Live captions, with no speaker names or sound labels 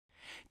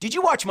Did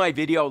you watch my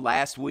video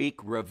last week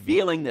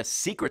revealing the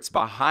secrets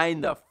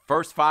behind the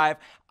first 5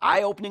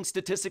 eye-opening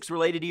statistics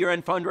related to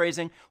year-end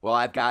fundraising? Well,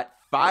 I've got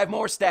 5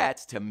 more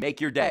stats to make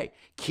your day.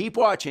 Keep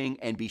watching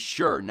and be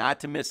sure not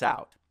to miss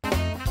out.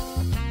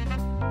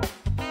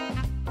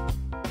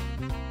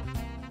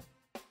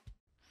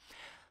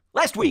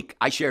 Last week,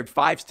 I shared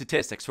 5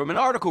 statistics from an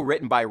article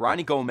written by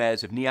Ronnie of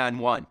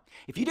NeonOne.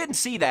 If you didn't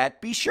see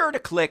that, be sure to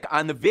click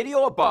on the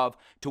video above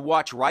to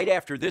watch right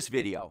after this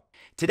video.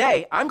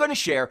 Today, I'm going to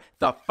share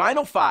the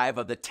final 5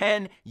 of the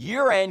 10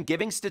 year-end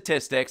giving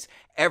statistics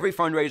every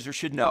fundraiser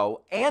should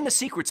know and the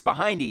secrets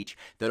behind each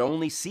that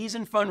only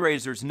seasoned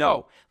fundraisers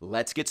know.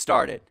 Let's get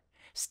started.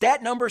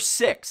 Stat number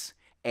 6,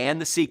 and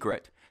the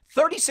secret.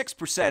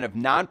 36% of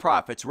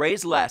nonprofits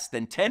raise less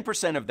than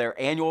 10% of their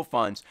annual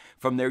funds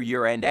from their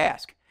year-end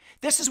ask.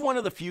 This is one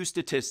of the few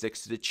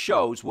statistics that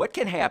shows what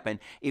can happen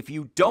if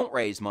you don't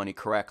raise money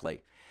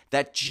correctly.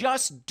 That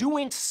just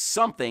doing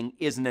something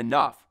isn't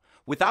enough.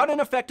 Without an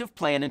effective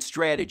plan and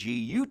strategy,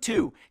 you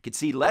too could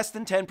see less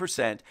than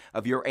 10%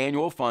 of your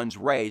annual funds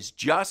raised,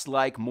 just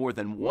like more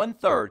than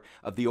 1/3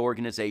 of the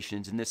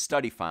organizations in this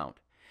study found.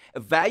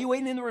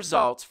 Evaluating the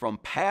results from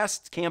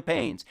past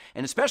campaigns,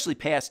 and especially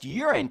past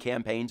year-end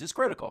campaigns, is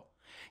critical.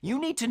 You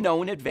need to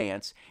know in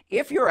advance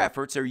if your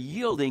efforts are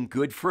yielding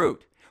good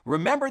fruit.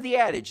 Remember the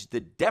adage, the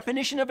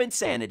definition of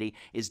insanity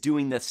is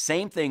doing the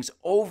same things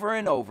over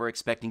and over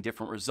expecting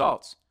different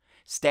results.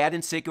 Stat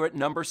and secret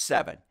number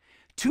 7.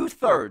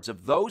 2/3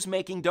 of those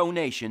making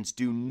donations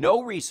do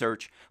no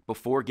research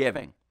before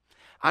giving.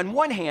 On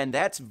one hand,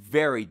 that's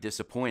very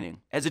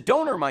disappointing. As a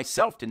donor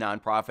myself to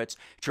nonprofits,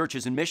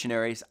 churches, and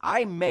missionaries,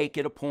 I make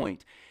it a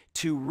point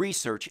to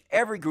research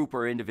every group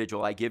or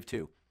individual I give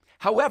to.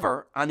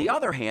 However, on the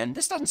other hand,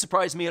 this doesn't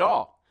surprise me at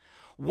all.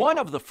 One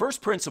of the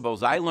first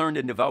principles I learned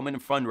in development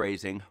and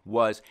fundraising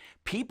was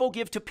people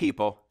give to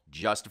people,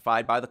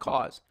 justified by the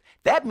cause.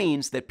 That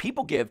means that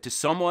people give to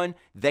someone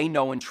they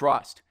know and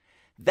trust.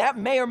 That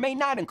may or may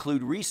not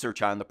include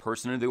research on the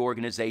person or the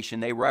organization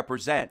they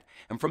represent.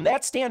 And from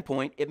that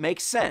standpoint, it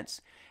makes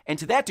sense. And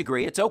to that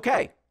degree, it's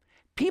okay.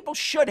 People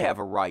should have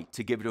a right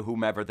to give to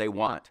whomever they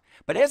want.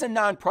 But as a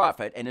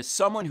nonprofit and as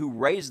someone who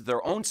raises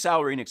their own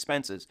salary and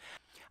expenses,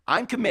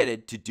 I'm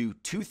committed to do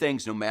 2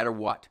 things no matter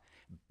what: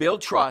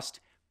 build trust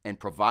and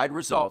provide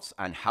results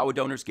on how a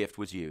donor's gift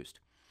was used.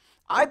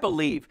 I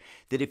believe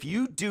that if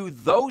you do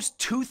those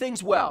 2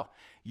 things well,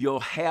 you'll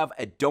have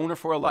a donor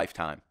for a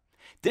lifetime.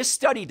 This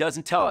study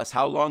doesn't tell us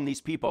how long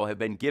these people have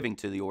been giving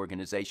to the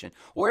organization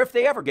or if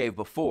they ever gave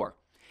before.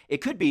 It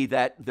could be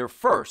that their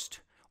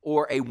first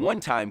or a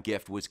one-time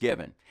gift was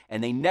given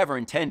and they never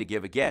intend to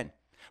give again.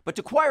 But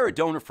to acquire a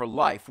donor for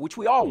life, which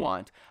we all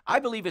want, I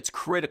believe it's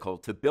critical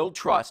to build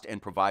trust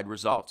and provide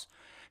results.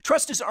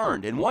 Trust is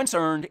earned, and once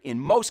earned, in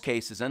most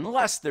cases,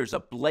 unless there's a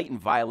blatant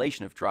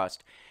violation of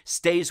trust,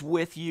 stays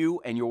with you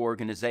and your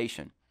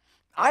organization.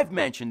 I've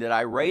mentioned that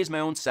I raise my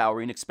own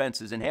salary and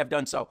expenses and have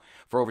done so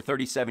for over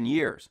 37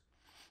 years.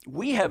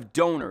 We have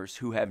donors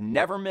who have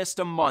never missed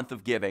a month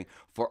of giving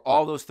for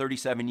all those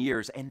 37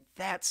 years, and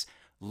that's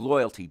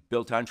loyalty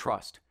built on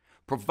trust.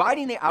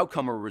 Providing the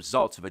outcome or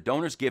results of a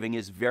donor's giving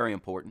is very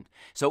important.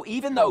 So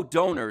even though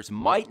donors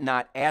might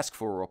not ask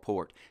for a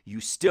report, you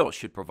still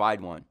should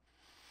provide one.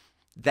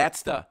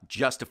 That's the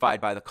justified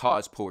by the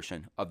cause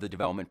portion of the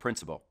development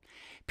principle.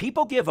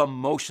 People give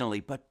emotionally,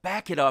 but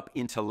back it up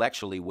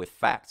intellectually with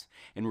facts,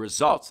 and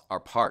results are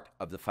part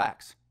of the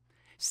facts.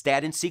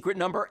 Stat and secret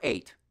number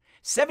 8.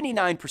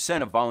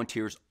 79% of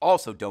volunteers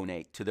also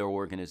donate to their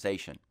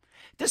organization.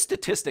 This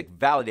statistic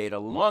validates a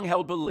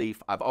long-held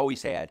belief I've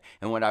always had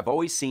and what I've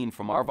always seen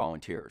from our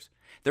volunteers.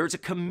 There's a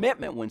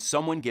commitment when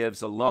someone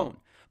gives alone,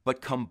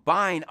 but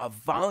combine a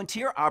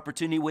volunteer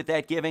opportunity with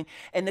that giving,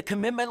 and the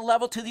commitment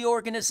level to the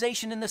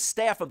organization and the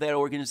staff of that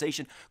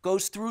organization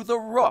goes through the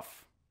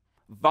roof.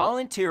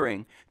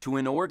 Volunteering to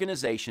an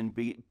organization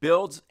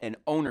builds an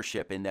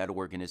ownership in that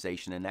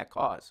organization and that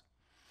cause.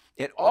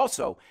 It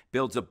also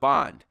builds a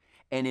bond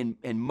and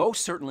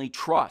most certainly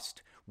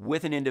trust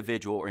with an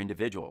individual or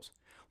individuals.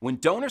 When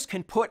donors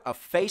can put a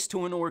face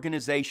to an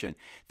organization,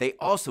 they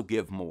also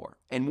give more.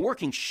 And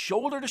working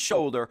shoulder to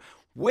shoulder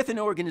with an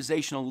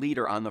organizational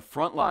leader on the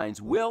front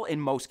lines will,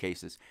 in most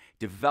cases,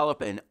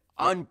 develop an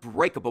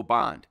unbreakable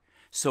bond.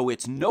 So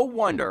it's no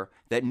wonder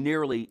that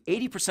nearly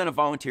 80% of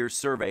volunteers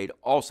surveyed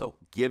also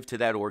give to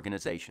that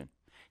organization.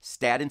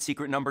 Stat and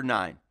secret number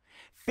 9.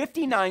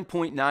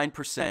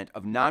 59.9%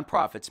 of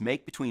nonprofits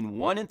make between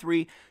 1 and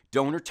 3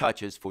 donor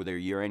touches for their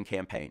year-end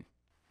campaign.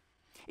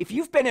 If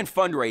you've been in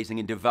fundraising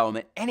and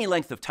development any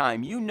length of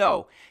time, you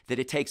know that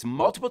it takes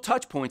multiple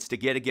touch points to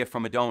get a gift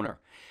from a donor.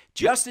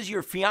 Just as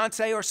your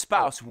fiance or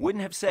spouse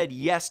wouldn't have said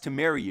yes to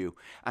marry you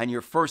on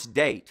your first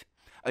date,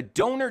 a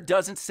donor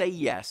doesn't say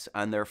yes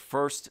on their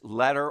first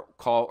letter,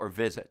 call, or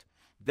visit.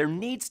 There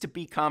needs to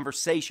be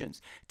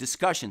conversations,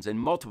 discussions, and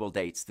multiple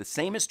dates. The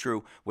same is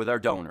true with our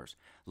donors.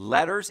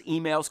 Letters,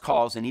 emails,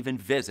 calls, and even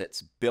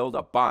visits build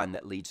a bond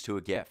that leads to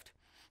a gift.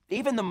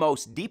 Even the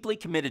most deeply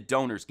committed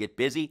donors get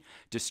busy,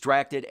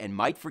 distracted, and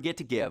might forget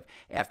to give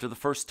after the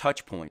first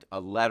touch point, a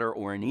letter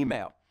or an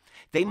email.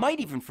 They might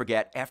even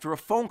forget after a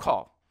phone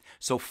call.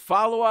 So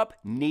follow-up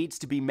needs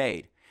to be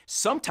made.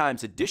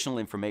 Sometimes additional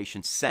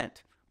information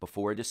sent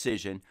before a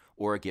decision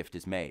or a gift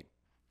is made.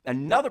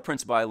 Another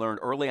principle I learned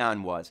early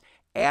on was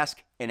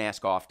ask and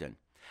ask often.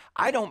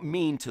 I don't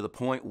mean to the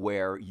point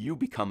where you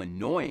become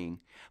annoying,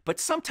 but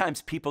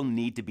sometimes people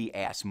need to be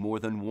asked more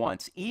than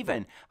once,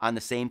 even on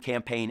the same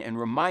campaign, and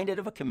reminded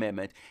of a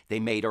commitment they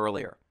made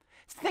earlier.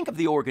 Think of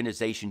the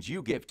organizations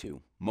you give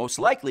to. Most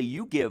likely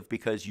you give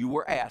because you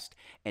were asked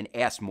and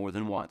asked more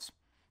than once.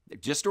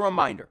 Just a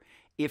reminder,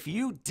 if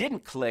you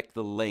didn't click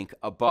the link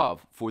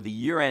above for the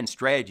year-end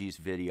strategies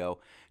video,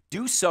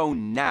 do so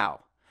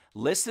now.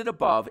 Listed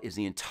above is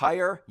the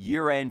entire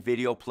year-end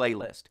video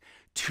playlist.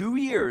 2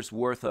 years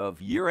worth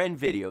of year-end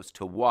videos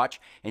to watch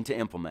and to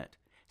implement.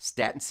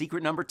 Stat and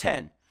secret number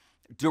 10.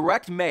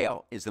 Direct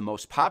mail is the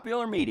most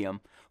popular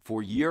medium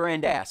for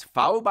year-end asks,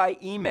 followed by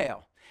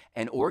email,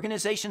 an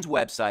organization's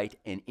website,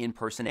 and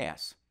in-person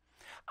asks.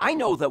 I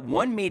know that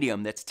one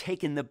medium that's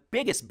taken the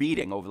biggest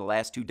beating over the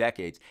last 2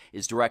 decades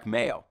is direct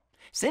mail.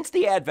 Since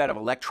the advent of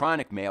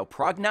electronic mail,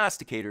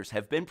 prognosticators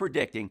have been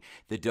predicting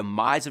the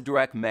demise of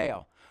direct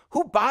mail.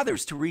 Who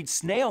bothers to read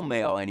snail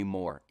mail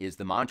anymore is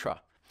the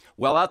mantra.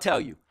 Well, I'll tell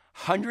you,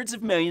 hundreds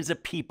of millions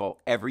of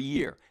people every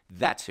year,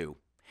 that's who.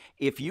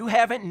 If you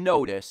haven't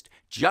noticed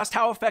just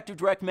how effective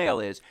direct mail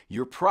is,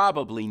 you're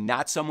probably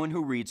not someone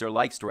who reads or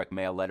likes direct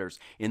mail letters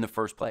in the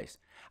first place.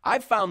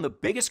 I've found the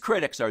biggest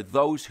critics are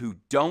those who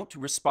don't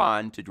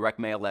respond to direct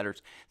mail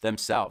letters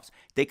themselves.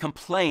 They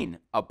complain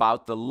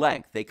about the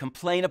length. They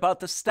complain about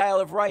the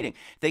style of writing.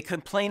 They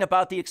complain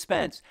about the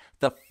expense.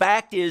 The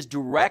fact is,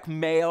 direct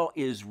mail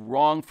is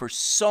wrong for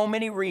so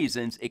many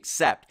reasons,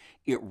 except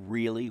it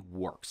really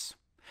works.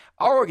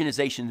 Our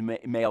organization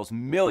mails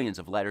millions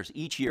of letters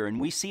each year,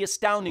 and we see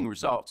astounding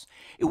results.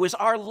 It was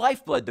our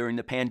lifeblood during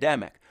the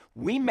pandemic.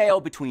 We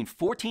mail between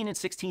 14 and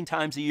 16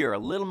 times a year, a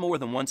little more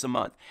than once a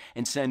month,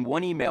 and send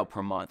 1 email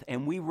per month,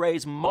 and we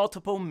raise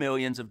multiple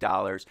millions of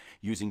dollars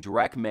using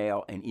direct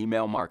mail and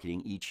email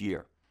marketing each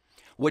year.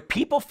 What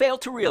people fail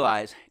to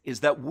realize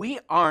is that we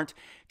aren't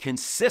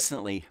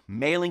consistently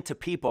mailing to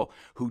people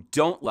who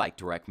don't like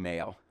direct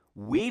mail.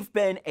 We've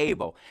been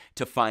able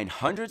to find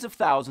hundreds of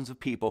thousands of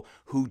people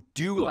who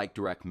do like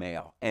direct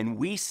mail, and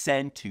we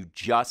send to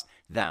just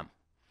them.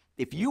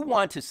 If you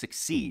want to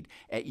succeed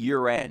at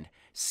year-end,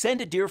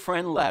 send a dear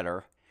friend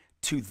letter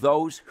to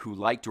those who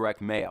like direct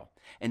mail,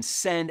 and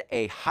send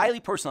a highly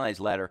personalized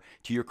letter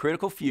to your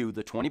critical few,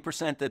 the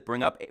 20% that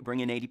bring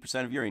in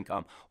 80% of your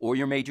income, or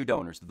your major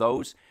donors,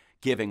 those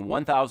giving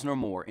 $1,000 or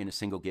more in a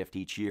single gift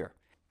each year.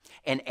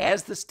 And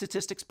as the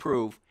statistics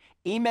prove,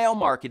 email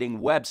marketing,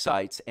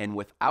 websites, and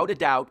without a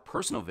doubt,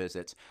 personal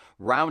visits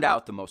round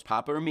out the most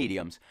popular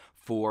mediums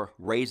for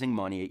raising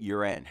money at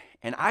year-end.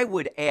 And I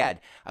would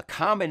add a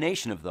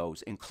combination of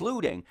those,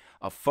 including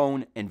a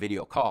phone and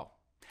video call.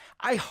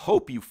 I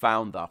hope you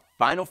found the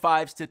final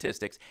 5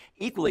 statistics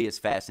equally as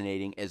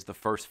fascinating as the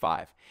first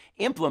 5.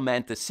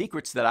 Implement the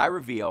secrets that I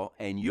reveal,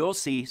 and you'll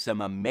see some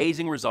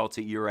amazing results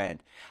at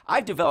year-end.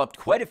 I've developed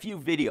quite a few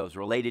videos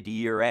related to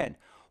year-end.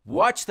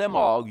 Watch them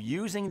all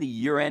using the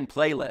year-end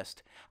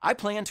playlist. I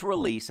plan to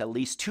release at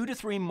least 2 to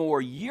 3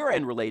 more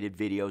year-end related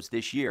videos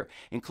this year,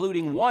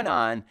 including one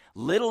on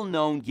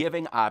little-known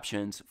giving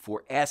options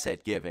for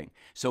asset giving.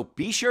 So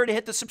be sure to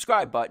hit the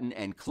subscribe button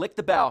and click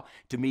the bell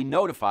to be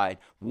notified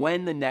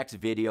when the next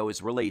video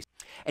is released.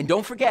 And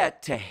don't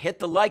forget to hit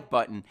the like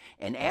button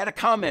and add a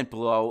comment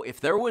below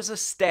if there was a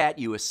stat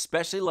you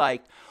especially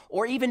liked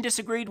or even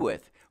disagreed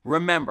with.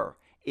 Remember,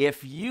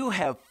 if you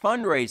have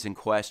fundraising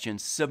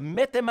questions,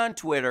 submit them on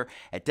Twitter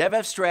at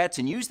DevFstrats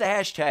and use the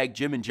hashtag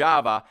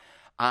JimandJava,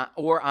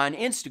 or on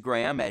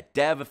Instagram at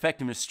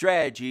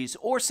DevEffectivenessStrategies,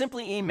 or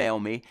simply email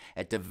me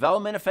at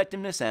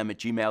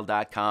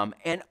developmenteffectivenessm@gmail.com.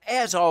 And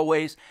as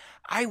always,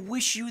 I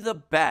wish you the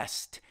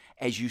best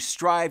as you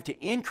strive to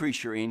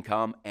increase your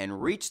income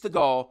and reach the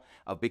goal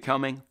of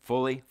becoming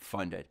fully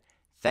funded.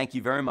 Thank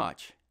you very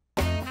much.